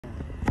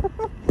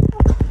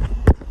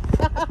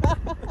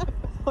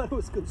Thought it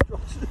was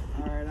construction.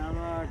 All right,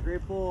 I'm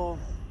grateful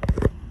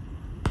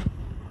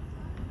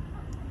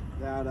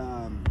that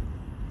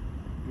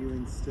you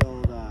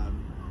instilled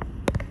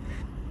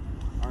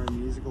our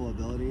musical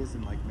abilities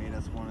and like made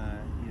us want to,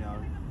 you know,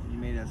 you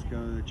made us go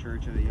to the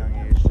church at a young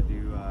age to do,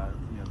 you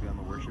know, be on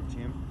the worship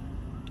team,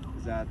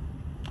 because that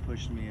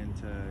pushed me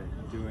into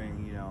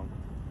doing, you know,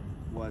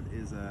 what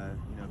is a,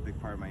 you know, big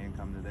part of my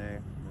income today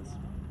is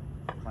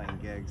playing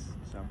gigs.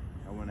 So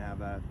I wouldn't have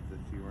that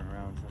if you weren't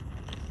around. So.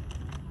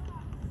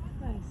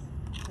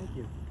 Nice. Thank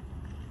you.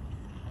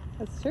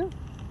 That's true.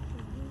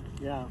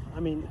 Yeah, I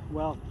mean,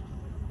 well,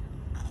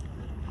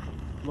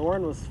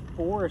 Lauren was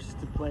forced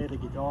to play the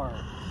guitar,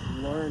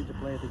 learn to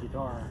play the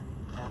guitar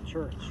at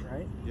church,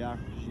 right? Yeah,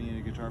 she needed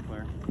a guitar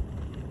player.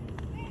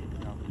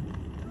 You know,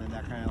 and then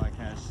that kind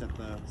of set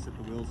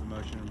the wheels in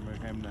motion and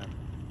became the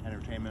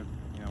entertainment.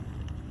 You know,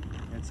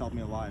 and it's helped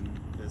me a lot in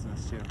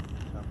business too.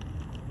 So,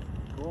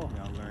 cool.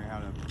 You know, learning how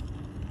to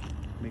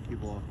make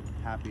people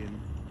happy and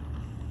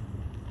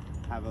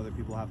have other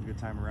people have a good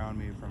time around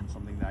me from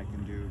something that I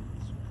can do.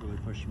 It's really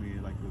pushed me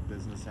like with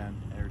business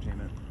and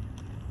entertainment.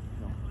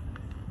 You know.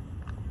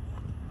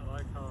 I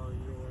like how you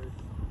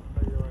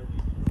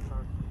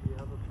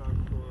have a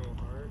pastoral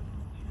heart,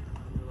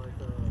 and you're like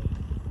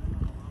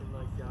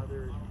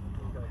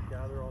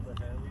gather all the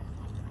hands,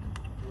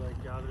 you like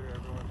gather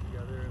everyone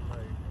together and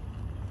like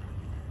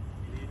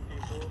lead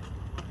people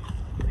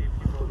to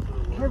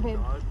the word of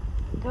God.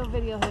 Go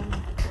video him.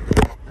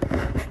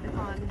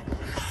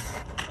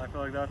 I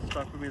feel like that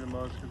stuck with me the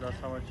most because that's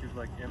how much you've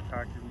like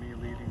impacted me,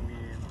 leading me,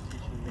 and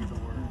teaching me the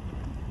word.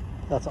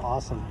 That's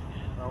awesome.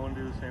 I want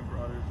to do the same for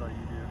others that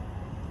you do.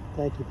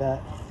 Thank you,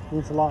 Pat.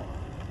 Means a lot.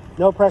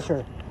 No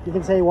pressure. You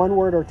can say one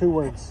word or two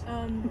words.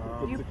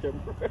 You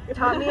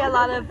taught me a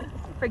lot of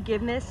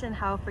forgiveness and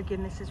how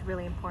forgiveness is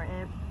really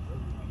important.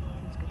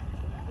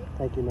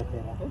 Thank you,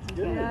 Michaela.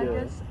 Yeah, I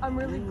guess I'm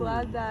really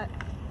glad that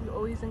you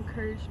always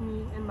encouraged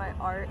me in my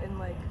art and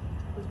like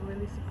was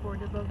really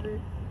supportive of it,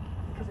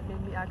 because it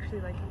made me actually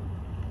like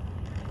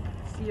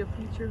see a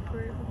future for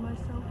it with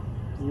myself.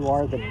 You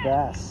are the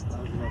best.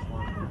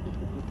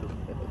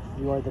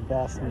 You are the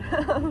best,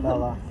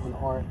 Bella, in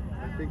art.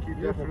 I think you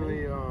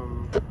definitely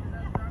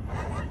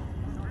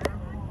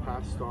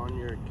passed on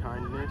your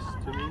kindness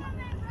to me,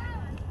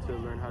 to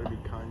learn how to be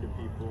kind to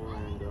people,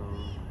 and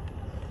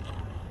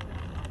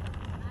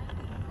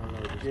I don't know,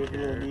 just Give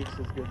your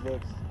nieces good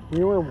looks.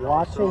 We were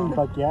watching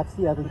Baguettes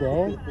the other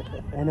day,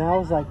 and I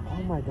was like,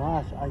 oh my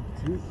gosh,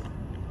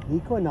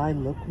 Nico and I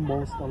look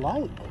most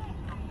alike.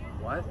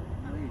 What?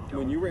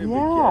 When you were in Yeah,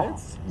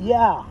 Baguettes?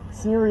 yeah,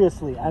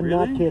 seriously, I'm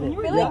not kidding.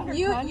 Really?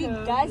 Yeah.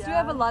 You guys do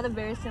have a lot of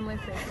very similar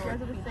facial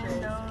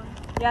features.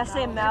 Yeah,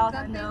 same mouth,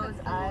 nose,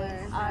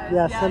 eyes.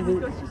 Yeah, something.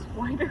 Nico's just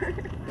whiter.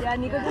 Yeah,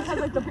 Nico just has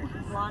like the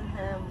blonde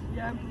hair,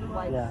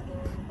 white Yeah, skin.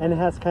 and it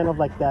has kind of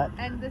like that.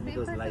 And the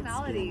same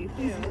personality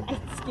too.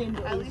 Skinned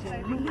At least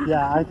I think.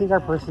 Yeah, I think our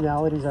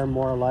personalities are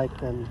more alike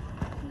than.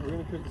 We're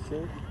gonna cook the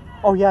steak.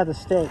 Oh yeah, the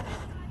steak.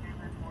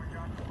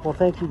 Well,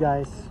 thank you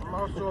guys. I'm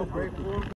also grateful